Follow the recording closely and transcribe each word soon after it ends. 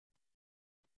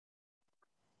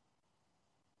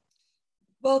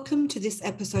Welcome to this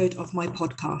episode of my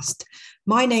podcast.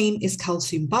 My name is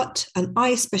Kalsoom Butt, and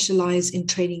I specialize in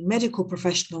training medical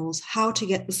professionals how to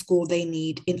get the score they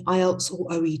need in IELTS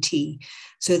or OET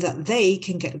so that they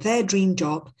can get their dream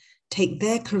job, take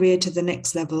their career to the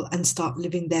next level, and start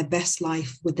living their best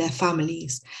life with their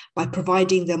families by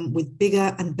providing them with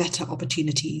bigger and better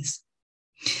opportunities.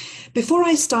 Before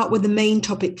I start with the main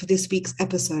topic for this week's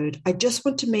episode, I just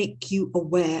want to make you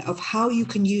aware of how you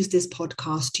can use this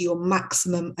podcast to your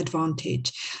maximum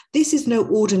advantage. This is no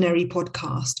ordinary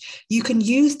podcast. You can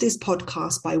use this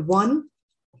podcast by one,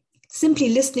 simply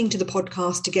listening to the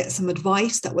podcast to get some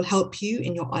advice that will help you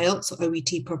in your IELTS or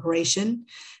OET preparation.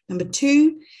 Number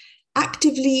two,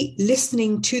 actively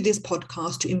listening to this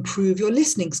podcast to improve your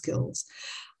listening skills.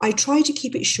 I try to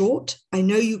keep it short. I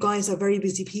know you guys are very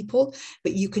busy people,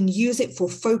 but you can use it for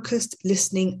focused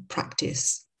listening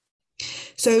practice.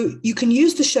 So you can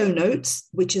use the show notes,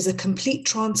 which is a complete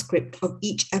transcript of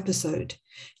each episode.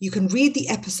 You can read the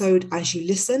episode as you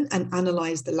listen and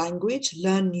analyze the language,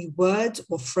 learn new words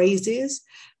or phrases,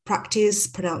 practice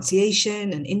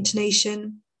pronunciation and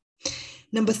intonation.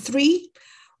 Number three,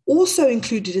 also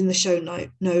included in the show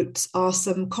notes are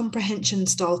some comprehension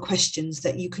style questions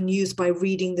that you can use by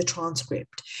reading the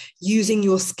transcript, using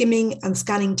your skimming and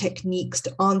scanning techniques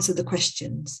to answer the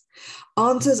questions.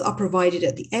 Answers are provided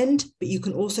at the end, but you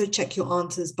can also check your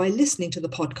answers by listening to the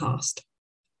podcast.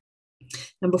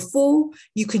 Number four,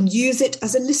 you can use it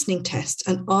as a listening test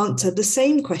and answer the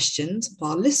same questions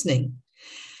while listening.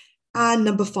 And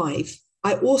number five,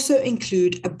 I also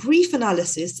include a brief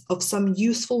analysis of some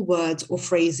useful words or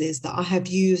phrases that I have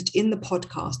used in the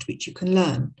podcast, which you can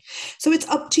learn. So it's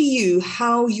up to you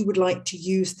how you would like to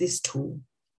use this tool.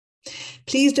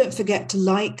 Please don't forget to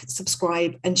like,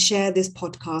 subscribe, and share this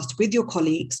podcast with your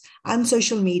colleagues and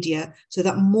social media so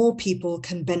that more people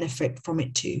can benefit from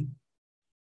it too.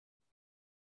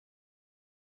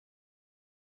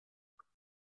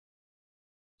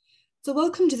 So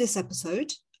welcome to this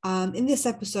episode. In this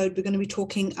episode, we're going to be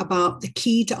talking about the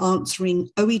key to answering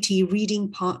OET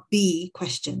Reading Part B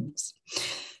questions.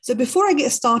 So before I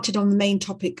get started on the main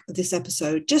topic of this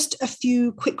episode, just a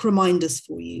few quick reminders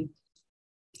for you.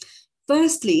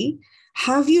 Firstly,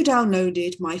 have you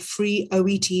downloaded my free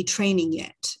OET training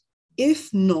yet?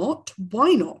 If not,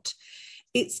 why not?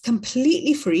 It's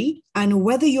completely free, and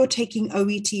whether you're taking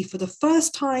OET for the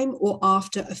first time or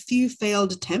after a few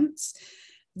failed attempts,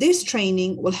 this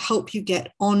training will help you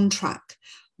get on track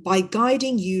by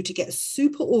guiding you to get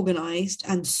super organized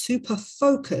and super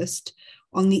focused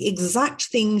on the exact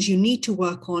things you need to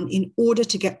work on in order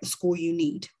to get the score you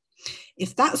need.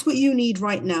 If that's what you need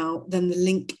right now, then the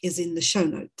link is in the show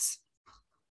notes.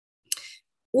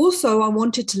 Also, I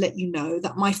wanted to let you know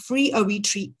that my free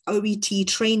OET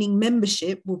training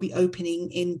membership will be opening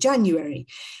in January.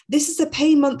 This is a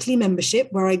pay monthly membership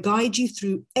where I guide you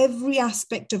through every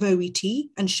aspect of OET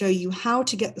and show you how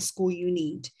to get the score you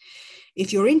need.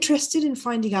 If you're interested in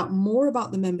finding out more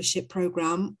about the membership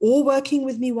program or working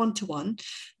with me one-to-one,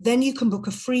 then you can book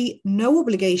a free, no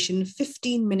obligation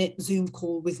 15-minute Zoom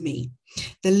call with me.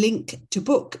 The link to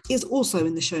book is also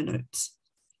in the show notes.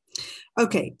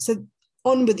 Okay, so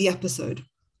on with the episode.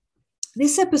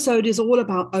 This episode is all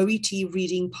about OET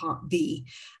Reading Part B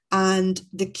and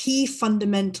the key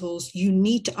fundamentals you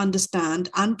need to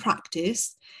understand and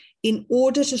practice in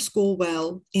order to score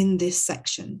well in this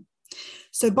section.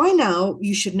 So by now,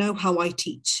 you should know how I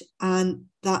teach, and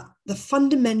that the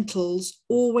fundamentals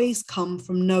always come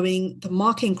from knowing the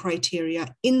marking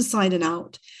criteria inside and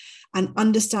out and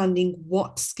understanding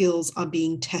what skills are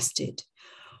being tested.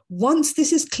 Once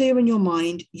this is clear in your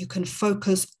mind, you can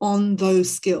focus on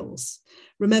those skills.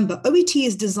 Remember, OET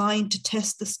is designed to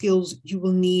test the skills you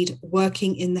will need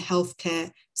working in the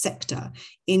healthcare sector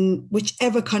in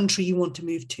whichever country you want to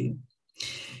move to.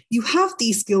 You have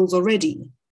these skills already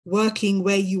working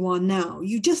where you are now.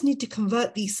 You just need to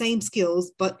convert these same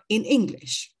skills, but in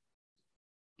English.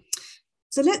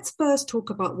 So let's first talk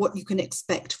about what you can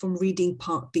expect from reading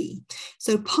Part B.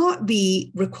 So Part B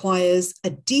requires a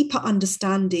deeper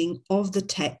understanding of the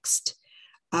text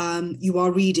you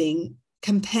are reading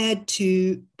compared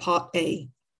to Part A.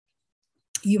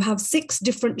 You have 6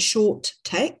 different short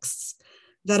texts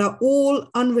that are all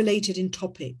unrelated in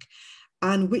topic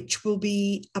and which will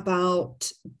be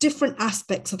about different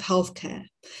aspects of healthcare.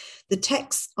 The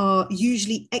texts are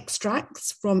usually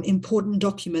extracts from important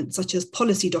documents such as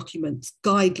policy documents,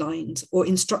 guidelines, or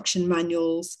instruction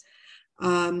manuals,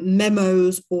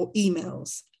 memos, or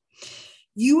emails.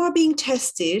 You are being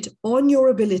tested on your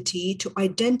ability to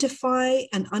identify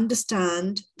and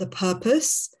understand the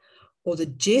purpose or the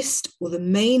gist or the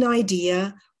main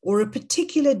idea or a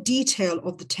particular detail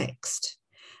of the text.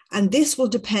 And this will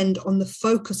depend on the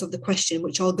focus of the question,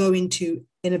 which I'll go into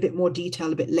in a bit more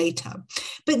detail a bit later.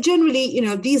 But generally,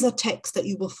 these are texts that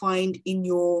you will find in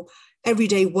your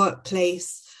everyday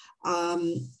workplace,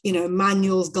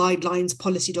 manuals, guidelines,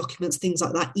 policy documents, things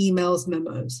like that, emails,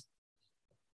 memos.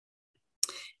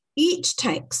 Each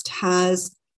text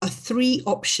has a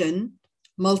 3-option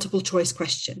multiple choice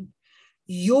question.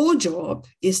 Your job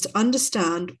is to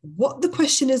understand what the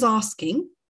question is asking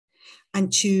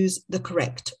and choose the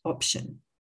correct option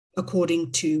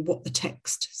according to what the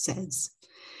text says.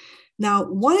 Now,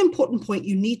 one important point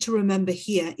you need to remember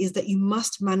here is that you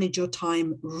must manage your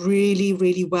time really,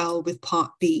 really well with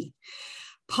Part B.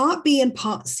 Part B and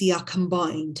Part C are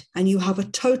combined, and you have a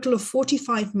total of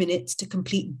 45 minutes to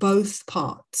complete both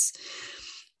parts.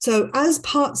 So as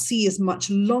Part C is much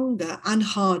longer and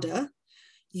harder,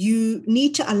 you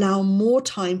need to allow more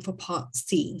time for Part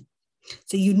C.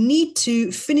 So you need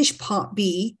to finish Part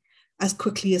B as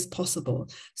quickly as possible.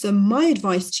 So my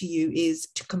advice to you is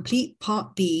to complete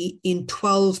Part B in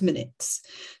 12 minutes.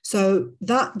 So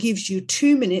that gives you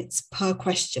 2 minutes per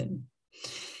question.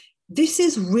 This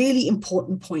is really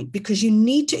important point because you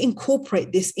need to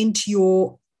incorporate this into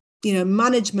your,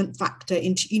 management factor.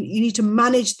 You need to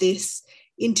manage this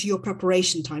into your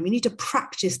preparation time. You need to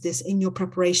practice this in your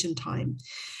preparation time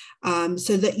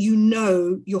so that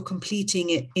you're completing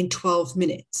it in 12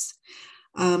 minutes.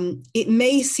 It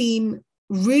may seem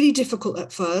really difficult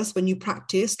at first when you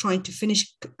practice trying to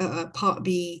finish Part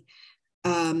B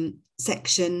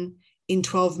section in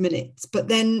 12 minutes, but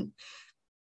then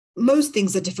most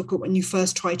things are difficult when you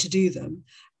first try to do them.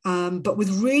 But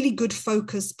with really good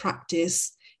focused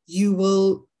practice, it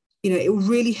will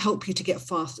really help you to get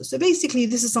faster. So basically,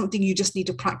 this is something you just need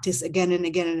to practice again and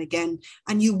again and again,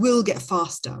 and you will get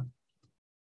faster.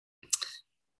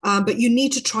 But you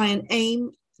need to try and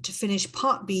aim to finish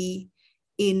Part B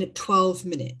in 12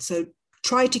 minutes. So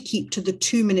try to keep to the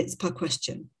 2 minutes per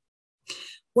question.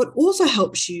 What also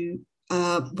helps you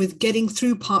with getting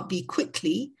through Part B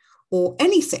quickly, or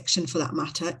any section for that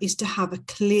matter, is to have a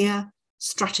clear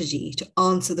strategy to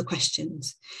answer the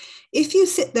questions. If you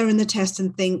sit there in the test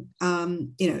and think,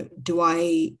 do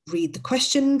I read the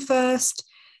question first,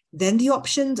 then the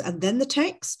options, and then the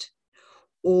text?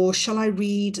 Or shall I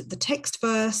read the text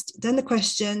first, then the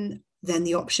question, then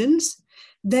the options?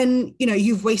 Then,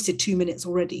 you've wasted 2 minutes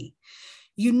already.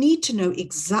 You need to know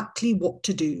exactly what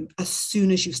to do as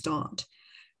soon as you start.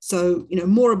 So,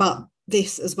 more about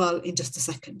this as well in just a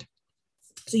second.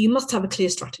 So you must have a clear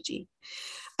strategy.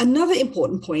 Another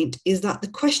important point is that the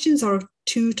questions are of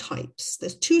 2 types.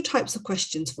 There's 2 types of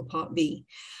questions for Part B.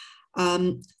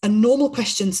 A normal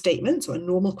question statement, so a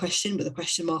normal question with a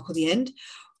question mark on the end,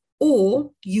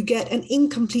 or you get an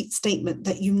incomplete statement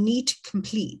that you need to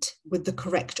complete with the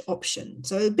correct option.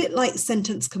 So a bit like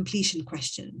sentence completion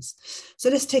questions. So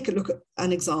let's take a look at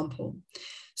an example.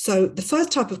 So the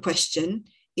first type of question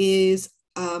is,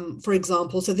 for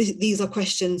example, so these are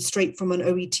questions straight from an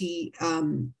OET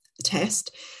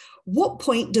test. What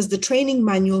point does the training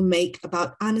manual make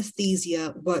about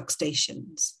anesthesia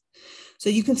workstations? So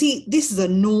you can see this is a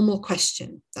normal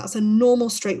question. That's a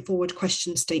normal, straightforward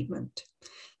question statement.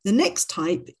 The next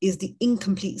type is the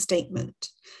incomplete statement.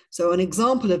 So an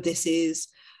example of this is,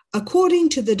 according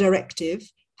to the directive,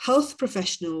 health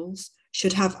professionals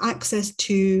should have access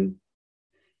to,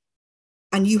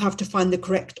 and you have to find the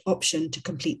correct option to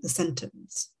complete the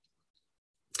sentence.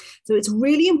 So it's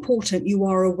really important you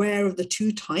are aware of the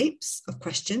 2 types of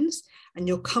questions and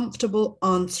you're comfortable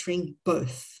answering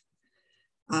both.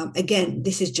 Again,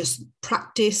 this is just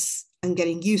practice and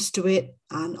getting used to it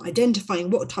and identifying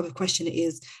what type of question it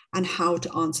is and how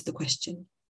to answer the question.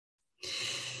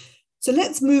 So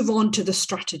let's move on to the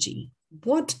strategy.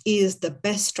 What is the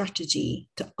best strategy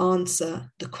to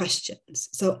answer the questions?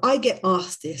 So I get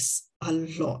asked this a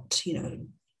lot,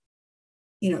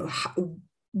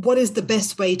 what is the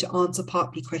best way to answer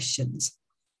Part B questions?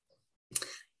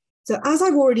 So as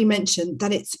I've already mentioned,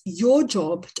 that it's your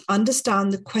job to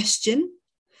understand the question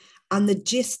and the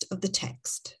gist of the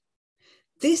text.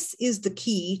 This is the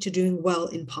key to doing well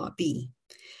in Part B,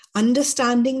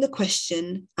 understanding the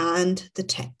question and the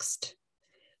text.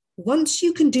 Once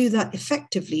you can do that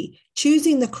effectively,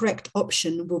 choosing the correct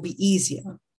option will be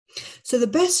easier. So the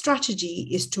best strategy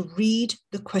is to read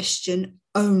the question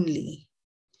only.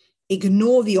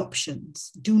 Ignore the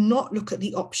options. Do not look at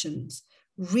the options.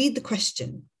 Read the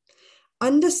question.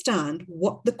 Understand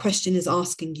what the question is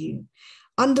asking you.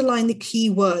 Underline the key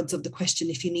words of the question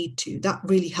if you need to. That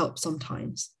really helps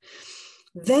sometimes.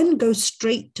 Then go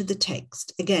straight to the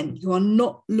text. Again, you are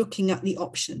not looking at the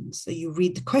options. So you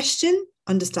read the question,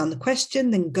 understand the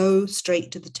question, then go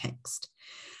straight to the text.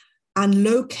 and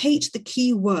locate the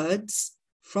key words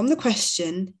from the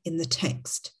question in the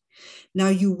text. Now,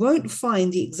 you won't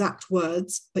find the exact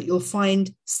words, but you'll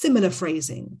find similar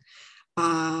phrasing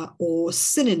or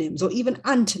synonyms or even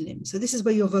antonyms. So this is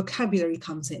where your vocabulary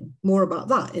comes in. More about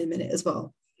that in a minute as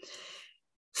well.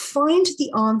 Find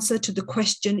the answer to the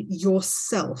question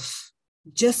yourself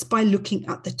just by looking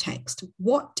at the text.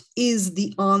 What is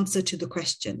the answer to the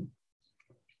question?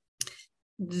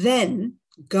 Then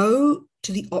go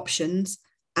to the options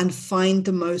and find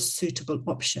the most suitable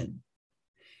option.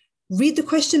 Read the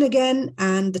question again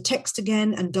and the text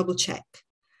again and double check.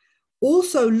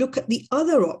 Also look at the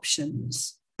other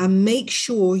options and make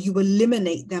sure you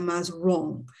eliminate them as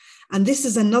wrong. And this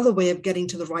is another way of getting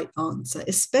to the right answer,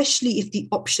 especially if the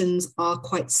options are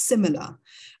quite similar.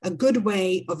 A good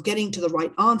way of getting to the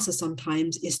right answer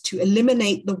sometimes is to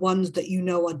eliminate the ones that you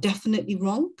know are definitely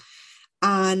wrong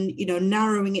and,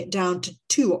 narrowing it down to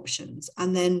 2 options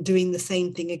and then doing the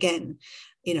same thing again.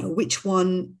 Which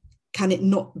one can it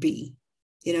not be?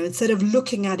 Instead of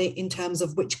looking at it in terms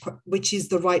of which is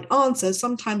the right answer,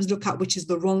 sometimes look at which is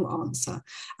the wrong answer.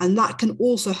 And that can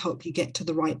also help you get to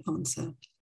the right answer.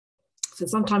 So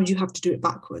sometimes you have to do it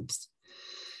backwards.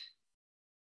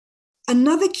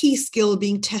 Another key skill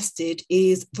being tested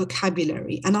is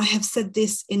vocabulary. And I have said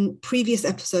this in previous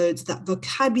episodes that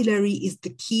vocabulary is the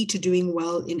key to doing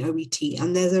well in OET.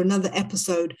 And there's another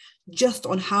episode just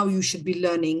on how you should be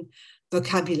learning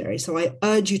vocabulary. So I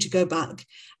urge you to go back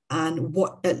and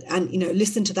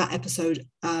listen to that episode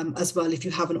as well if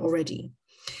you haven't already.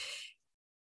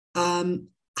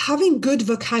 Having good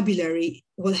vocabulary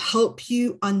will help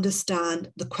you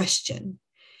understand the question.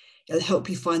 It'll help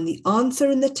you find the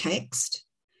answer in the text,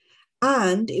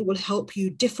 and it will help you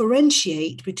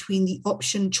differentiate between the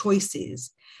option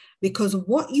choices, because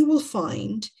what you will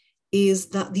find is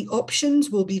that the options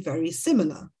will be very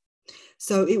similar.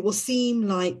 So it will seem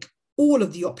like all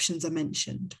of the options are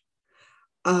mentioned.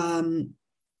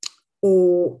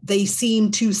 Or they seem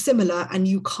too similar and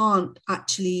you can't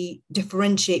actually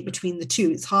differentiate between the two.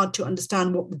 It's hard to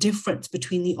understand what the difference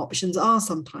between the options are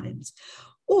sometimes.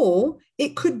 Or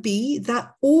it could be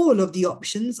that all of the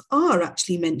options are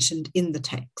actually mentioned in the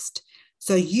text.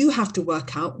 So you have to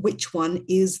work out which one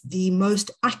is the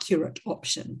most accurate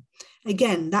option.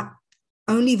 Again, that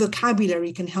only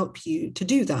vocabulary can help you to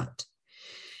do that.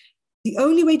 The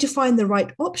only way to find the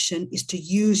right option is to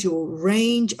use your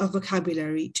range of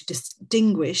vocabulary to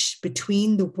distinguish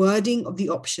between the wording of the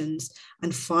options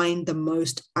and find the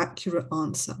most accurate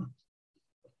answer.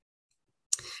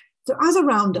 So as a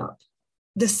roundup,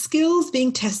 the skills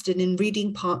being tested in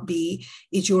reading Part B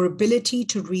is your ability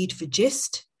to read for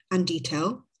gist and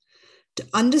detail, to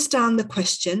understand the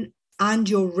question and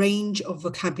your range of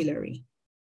vocabulary.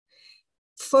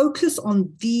 Focus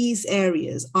on these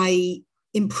areas, i.e.,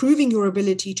 improving your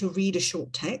ability to read a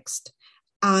short text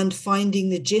and finding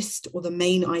the gist or the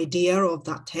main idea of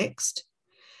that text,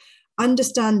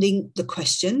 understanding the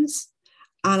questions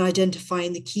and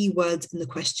identifying the key words in the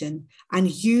question, and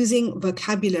using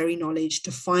vocabulary knowledge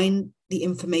to find the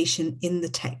information in the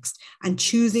text and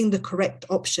choosing the correct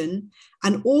option,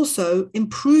 and also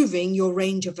improving your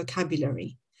range of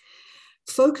vocabulary.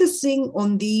 Focusing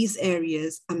on these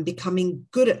areas and becoming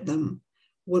good at them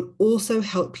will also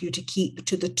help you to keep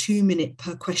to the 2-minute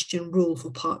per question rule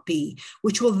for Part B,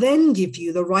 which will then give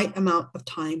you the right amount of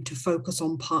time to focus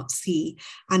on Part C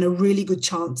and a really good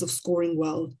chance of scoring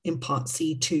well in Part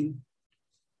C too.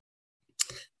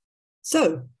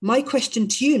 So my question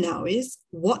to you now is,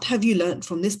 what have you learned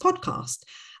from this podcast?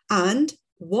 And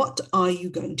what are you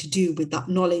going to do with that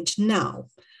knowledge now?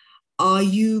 Are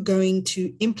you going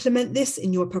to implement this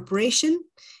in your preparation?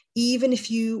 Even if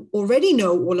you already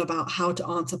know all about how to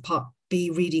answer Part B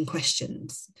reading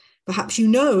questions. Perhaps you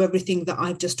know everything that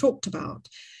I've just talked about,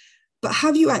 but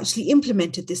have you actually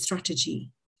implemented this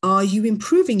strategy? Are you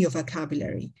improving your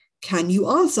vocabulary? Can you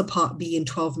answer Part B in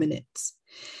 12 minutes?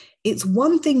 It's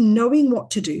one thing knowing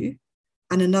what to do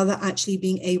and another actually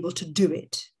being able to do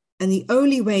it. And the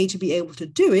only way to be able to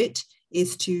do it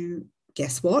is to,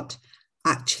 guess what?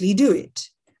 Actually do it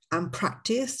and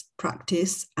practice,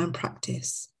 practice, and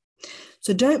practice.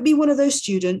 So don't be one of those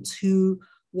students who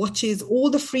watches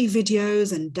all the free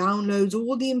videos and downloads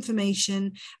all the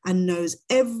information and knows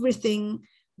everything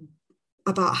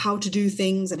about how to do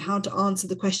things and how to answer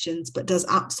the questions, but does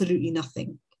absolutely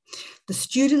nothing. The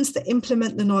students that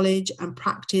implement the knowledge and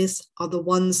practice are the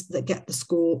ones that get the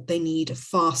score they need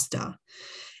faster.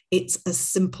 It's as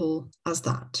simple as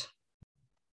that.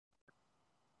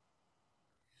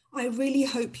 I really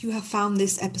hope you have found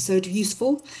this episode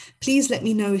useful. Please let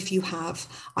me know if you have.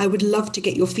 I would love to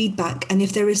get your feedback. And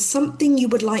if there is something you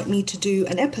would like me to do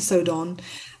an episode on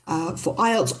for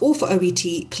IELTS or for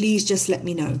OET, please just let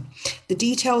me know. The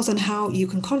details on how you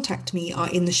can contact me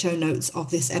are in the show notes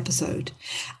of this episode.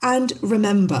 And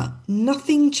remember,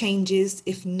 nothing changes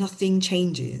if nothing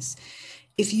changes.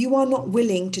 If you are not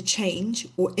willing to change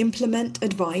or implement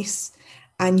advice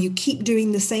and you keep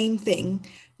doing the same thing,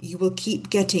 you will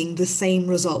keep getting the same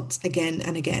results again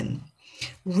and again.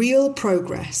 Real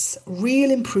progress, real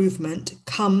improvement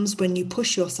comes when you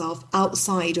push yourself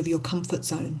outside of your comfort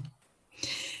zone.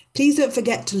 Please don't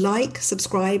forget to like,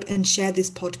 subscribe, and share this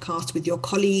podcast with your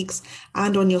colleagues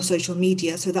and on your social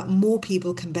media so that more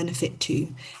people can benefit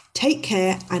too. Take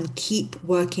care and keep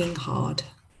working hard.